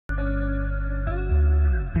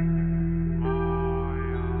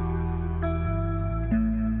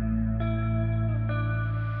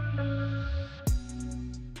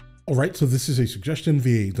All right, so this is a suggestion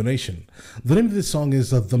via donation. The name of this song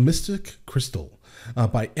is The Mystic Crystal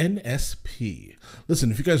by NSP. Listen,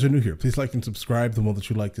 if you guys are new here, please like and subscribe. The more that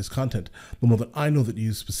you like this content, the more that I know that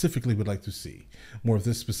you specifically would like to see more of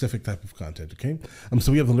this specific type of content, okay?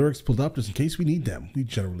 So we have the lyrics pulled up just in case we need them. We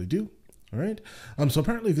generally do. All right. So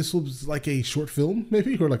apparently this was like a short film,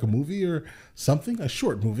 maybe, or like a movie or something, a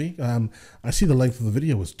short movie. I see the length of the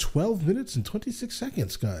video was 12 minutes and 26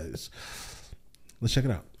 seconds, guys. Let's check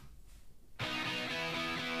it out.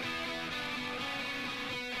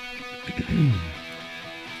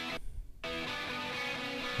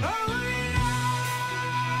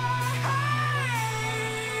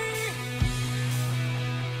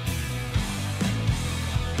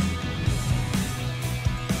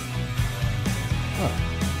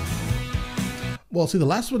 Well, see, the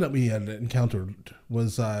last one that we had encountered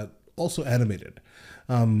was also animated.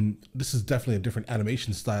 This is definitely a different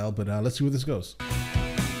animation style, but let's see where this goes.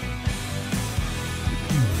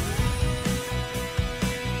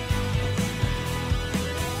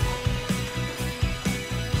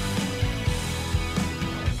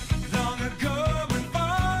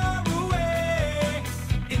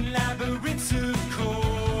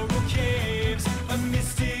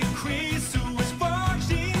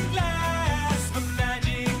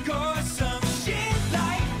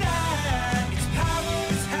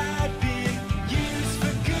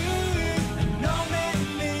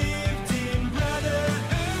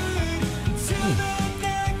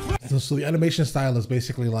 So the animation style is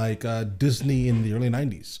basically like Disney in the early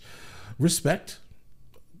 90s. Respect,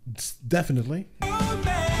 definitely.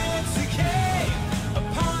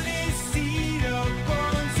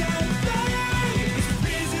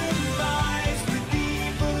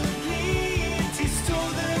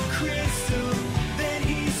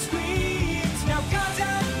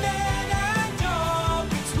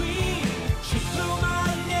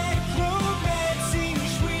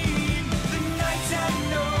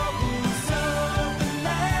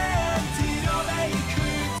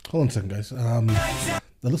 Hold on a second, guys. That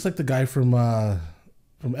looks like the guy from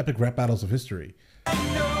Epic Rap Battles of History.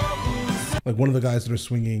 Like one of the guys that are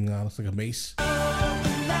swinging, looks like a mace.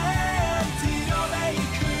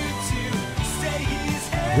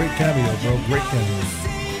 Great cameo, bro. Great cameo.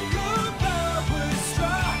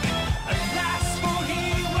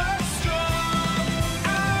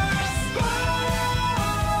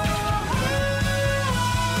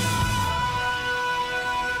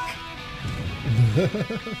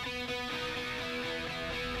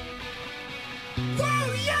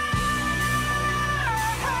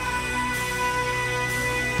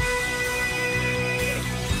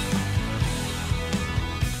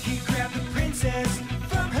 He grabbed the princess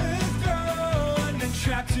from her throne and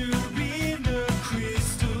trapped her in the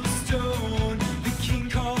crystal stone. The king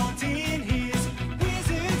called in his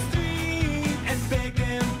wizards three and begged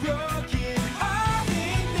them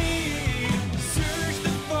broken-heartedly. Search the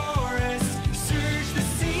forest, search the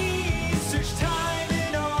sea, search time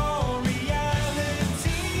and all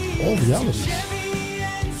reality. All reality.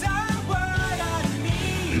 Champions are what I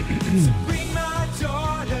need to bring my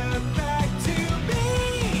daughter back to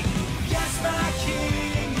me. Yes, my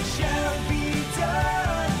king, it shall be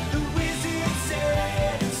done. The wizard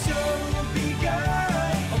said, and so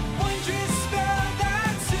begun a wondrous spell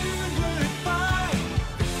that soon would find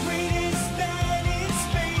the greatest man in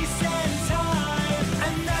space and time.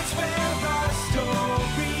 And that's where our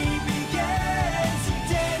story begins.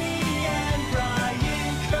 Danny and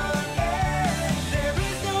Brian Conan. There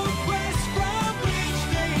is no quest from which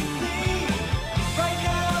they flee. Right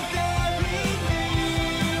now they're in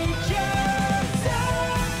New Jersey.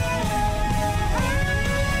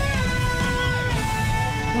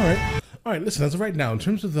 All right. Listen, as of right now, in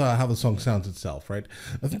terms of how the song sounds itself, right?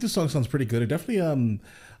 I think the song sounds pretty good. It definitely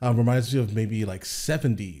reminds me of maybe like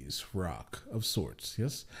 70s rock of sorts,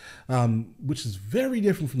 yes? Which is very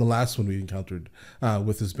different from the last one we encountered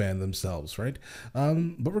with this band themselves, right?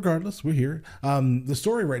 But regardless, we're here. The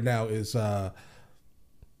story right now is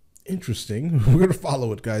interesting. We're going to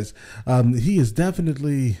follow it, guys. He is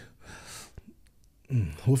definitely...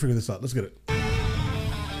 We'll figure this out. Let's get it.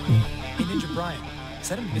 Hey, Ninja Brian, is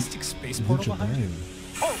that a mystic space portal behind you?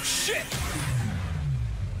 Oh, shit!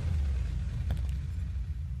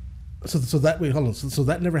 So that, wait, hold on. So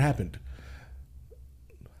that never happened.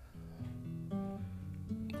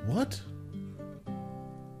 What?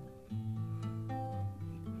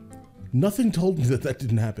 Nothing told me that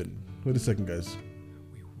didn't happen. Wait a second, guys.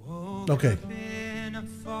 Okay.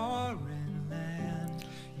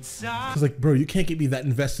 It's like, bro, you can't get me that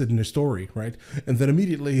invested in a story, right? And then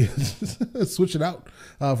immediately switch it out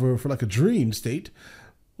for like a dream state.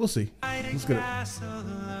 We'll see. Let's get it. Castle,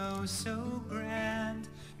 oh, so grand.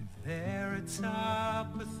 There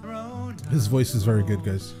atop a throne. His voice is very good,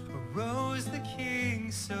 guys. Arose the king,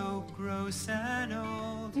 so gross and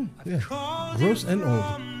old. Yeah, Called gross him and old.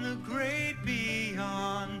 from the great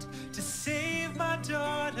beyond to save my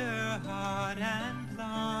daughter, hot and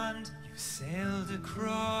blonde. You sailed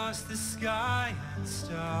across the sky and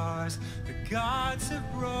stars. The gods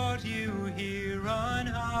have brought you here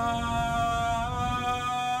unharmed.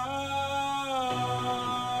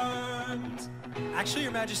 Actually,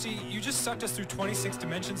 Your Majesty, you just sucked us through 26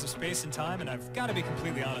 dimensions of space and time, and I've got to be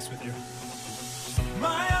completely honest with you.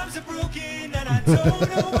 My arms are broken and I don't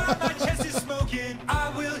know why my chest is smoking. I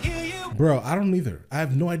will heal you. Bro, I don't either. I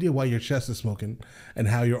have no idea why your chest is smoking and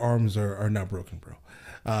how your arms are not broken, bro.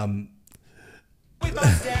 With my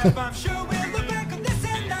staff, I'm sure we'll look back on this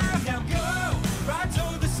and laugh. Now go, ride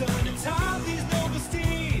toward the sun and top these noble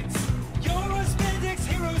steeds. You're spandex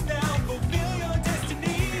heroes now, fulfill your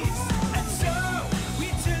destinies. And so, we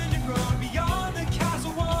turn and roam beyond the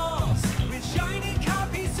castle walls with shining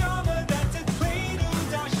copies armor that had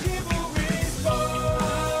cradled our chivalry's fall.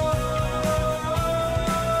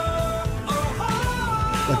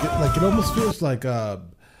 Like it almost feels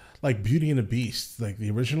like Beauty and the Beast, like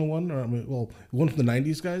the original one, or I mean, well, one from the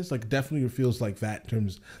 '90s, guys. Like definitely feels like that in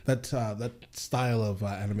terms that style of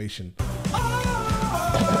animation.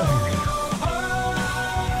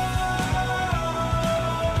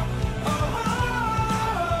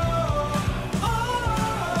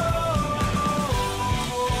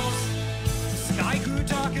 Sky grew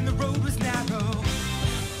dark and the road was narrow,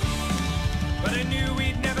 but I knew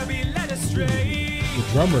we'd never be led astray. The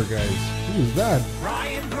drummer, guys. Who is that?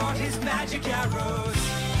 Ryan brought his magic arrows.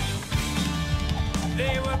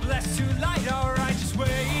 They were blessed to light our righteous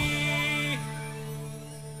way.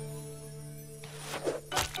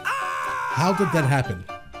 How did that happen?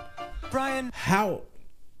 Brian, How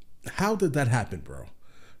did that happen, bro?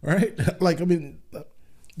 All right, like I mean,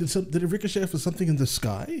 did it ricochet for something in the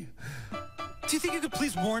sky? do you think you could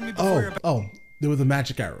please warn me before you're Oh, they were the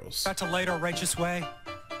magic arrows. about to light our righteous way?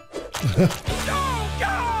 Oh,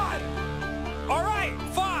 God! All right,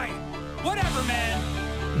 fine. Whatever, man.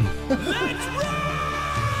 Let's ride!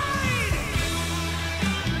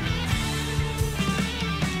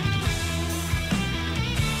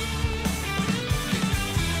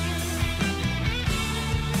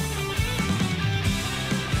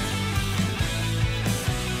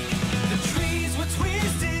 The trees were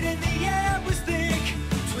twisted and the air was thick.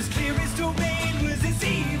 'Twas clear as the rain was as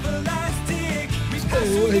evil as Dick. We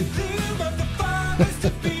passed through the gloom of the forest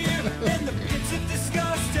of fear and the pits of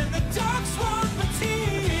disgust and the dark swamp of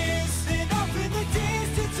tears. Then up in the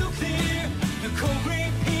distance so clear, the cold grey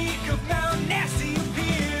peak of Mount Nasty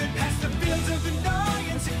appeared. Past the fields of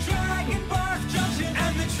annoyance and Dragon Bark Junction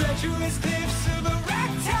and the treacherous cliffs of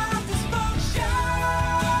erectile dysfunction.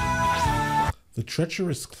 The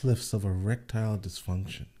treacherous cliffs of erectile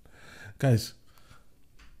dysfunction, guys.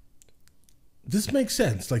 This makes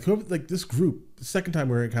sense. Like this group, the second time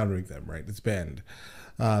we're encountering them, right? This band,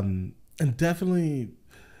 and definitely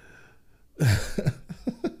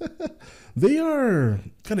they are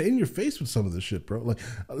kind of in your face with some of this shit, bro. Like,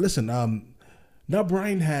 listen, now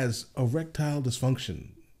Brian has erectile dysfunction.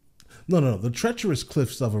 No, the treacherous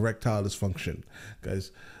cliffs of erectile dysfunction,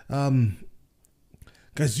 guys.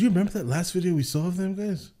 Guys, do you remember that last video we saw of them,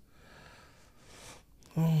 guys?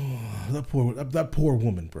 Oh, that poor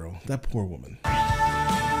woman, bro. That poor woman. Now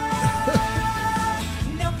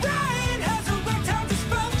Brian has erectile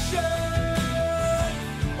dysfunction.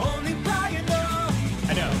 Only Brian knows.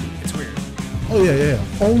 I know, it's weird. Oh yeah.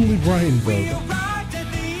 Only Brian, We bro. arrived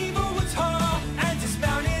at the evil one's hall and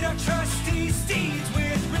dismounted our trusty steeds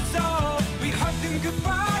with resolve. We hugged them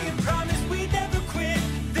goodbye and promised we'd never quit.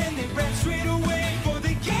 Then they ran straight away, for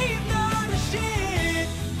they gave not a shit.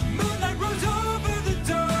 Moonlight rose over the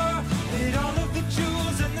door, lit all of the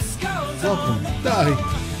jewels and the skulls on Welcome, the die.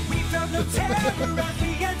 floor. We felt no terror as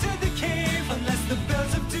we entered the cave, unless the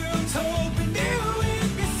bells of doom tolled. We knew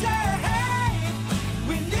we'd be safe.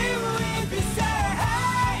 We knew we'd be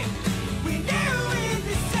safe. We knew we'd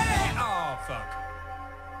be safe. Oh, fuck.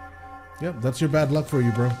 Yep, that's your bad luck for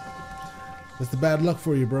you, bro. That's the bad luck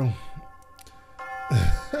for you, bro.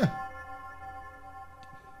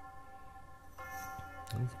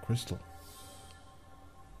 Oh, the crystal.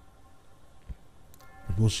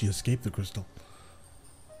 But will she escape the crystal?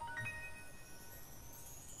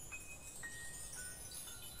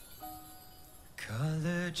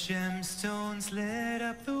 Colored gemstones lit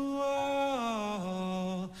up the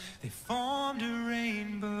wall. They formed a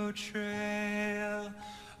rainbow trail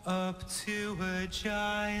up to a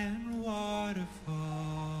giant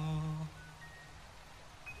waterfall.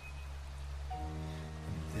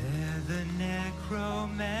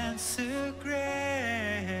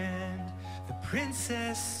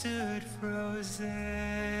 princess stood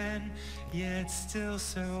frozen, yet still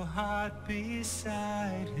so hot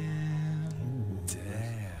beside him.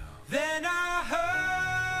 Damn. Then I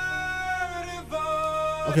heard a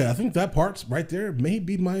voice. Okay, I think that part right there may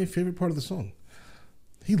be my favorite part of the song.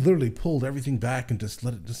 He literally pulled everything back and just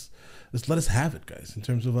let us have it, guys. In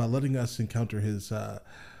terms of letting us encounter his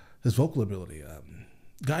vocal ability,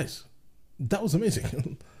 guys, that was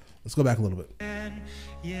amazing. Let's go back a little bit.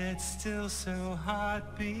 Yet still so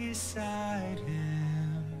hot beside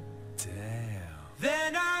him. Damn.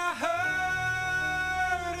 Then I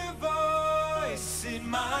heard a voice in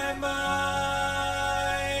my mind.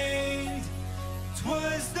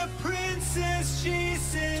 'Twas the princess, she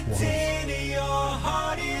said, Danny, your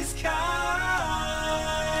heart is kind.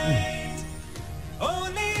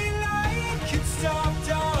 Only light can stop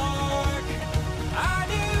dark. I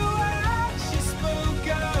knew what she spoke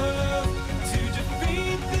of. To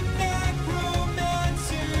defeat the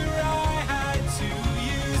necromancer, I had to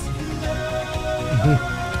use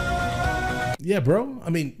love. Yeah, bro. I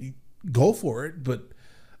mean, go for it, but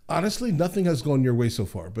honestly, nothing has gone your way so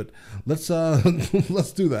far. But let's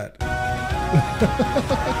let's do that.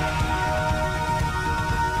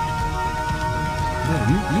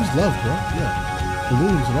 Yeah, use love, bro. Yeah,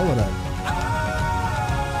 balloons and all of that.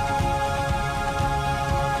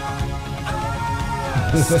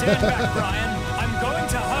 Stand back, Brian. I'm going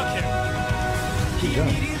to hug him. He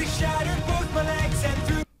immediately shattered both my legs and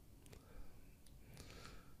threw.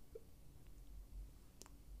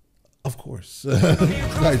 Of course,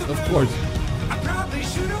 guys. Of course. I probably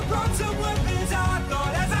should have brought some weapons, I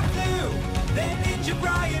thought, as I flew. Then Ninja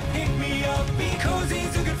Brian picked me up because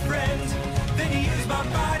he's a good friend. Then he used my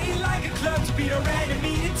body like a club to beat a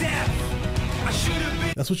enemy to death. I should have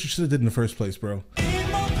been That's what you should have did in the first place, bro.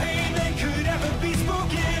 in more pain than could ever be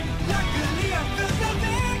spoken. Luckily I felt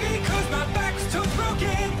nothing because my back's too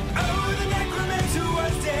broken. Oh, the necromancer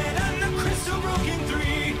was dead and the crystal broke in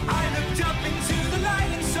three. I looked up into the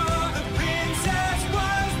light and saw the princess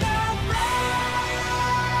was not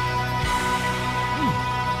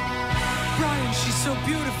Brian, she's so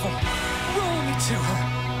beautiful. Roll me to her.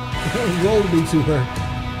 Roll me to her.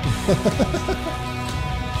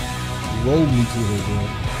 Roll me to her, bro.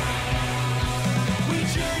 We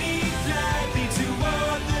journeyed gladly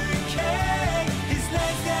toward the cave. His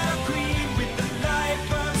legs now green with the life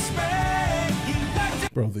of spring. He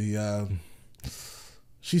looked Bro,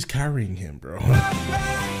 she's carrying him, bro. back,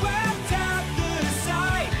 wept at the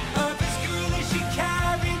sight of his girl as she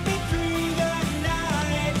carried me through the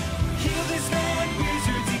night. Heal this man,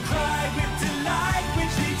 wizards, he cried with delight,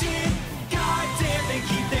 which they did. God damn, they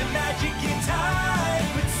keep their magic in time.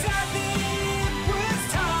 But sadly, it was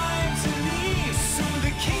time to leave. So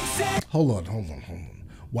the king said, Hold on.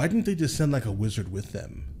 Why didn't they just send like a wizard with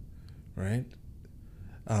them, right?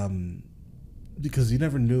 Because you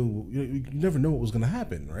never knew what was going to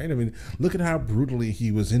happen, right? I mean, look at how brutally he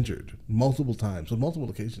was injured multiple times on multiple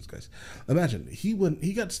occasions, guys. Imagine he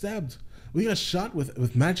got stabbed, he got shot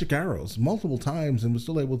with magic arrows multiple times, and was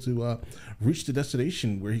still able to reach the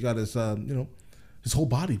destination where he got his his whole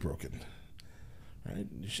body broken. Right?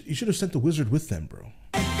 You should have sent the wizard with them, bro.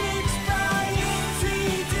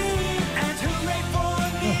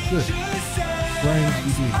 Oh, good. Brian's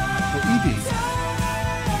ED. Or ED.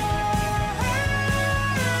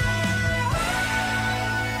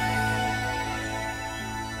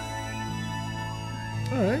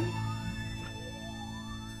 All right.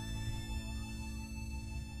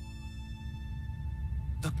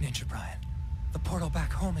 Look, Ninja Brian. The portal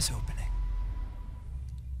back home is opening.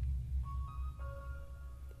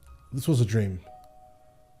 This was a dream.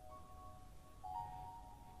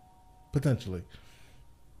 Potentially.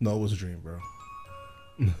 No, it was a dream, bro.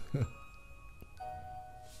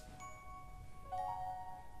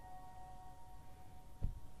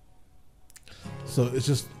 So it's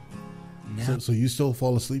just so you still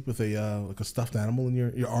fall asleep with a like a stuffed animal in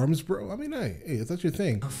your arms, bro? I mean, hey, if that's your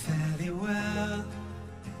thing. fairly well.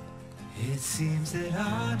 It seems that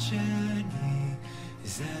our journey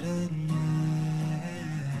is at an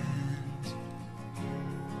end.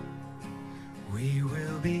 We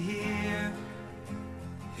will be here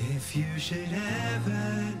if you should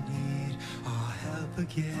ever need our help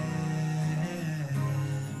again.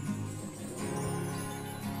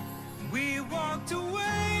 We walked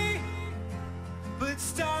away, but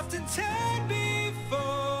stopped and turned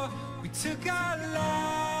before we took our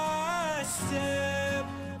last step.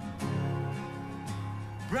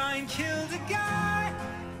 Brian killed a guy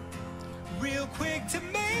real quick to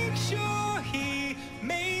make sure he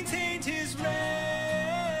maintained his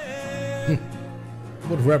rep.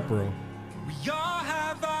 What rep, bro? We all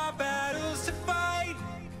have our battles to fight.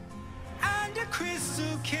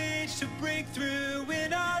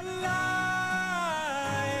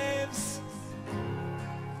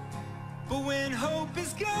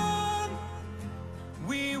 gone,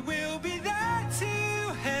 we will be there to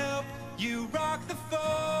help you rock the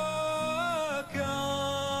folk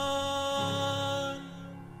on.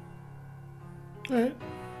 All right.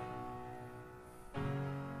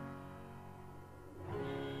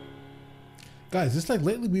 Guys, it's like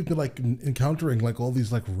lately we've been like encountering like all these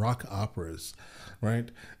like rock operas, right?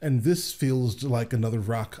 And this feels like another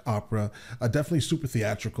rock opera. Definitely super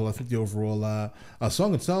theatrical. I think the overall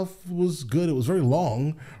song itself was good. It was very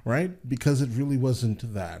long, right? Because it really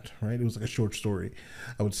wasn't that, right? It was like a short story,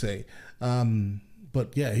 I would say.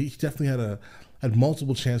 But yeah, he definitely had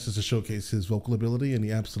multiple chances to showcase his vocal ability, and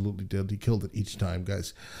he absolutely did. He killed it each time,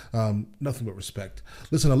 guys. Nothing but respect.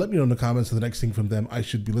 Listen, let me know in the comments the next thing from them I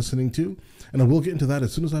should be listening to, and I will get into that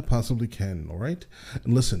as soon as I possibly can, all right?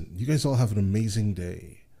 And listen, you guys all have an amazing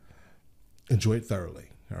day. Enjoy it thoroughly,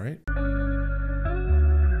 all right?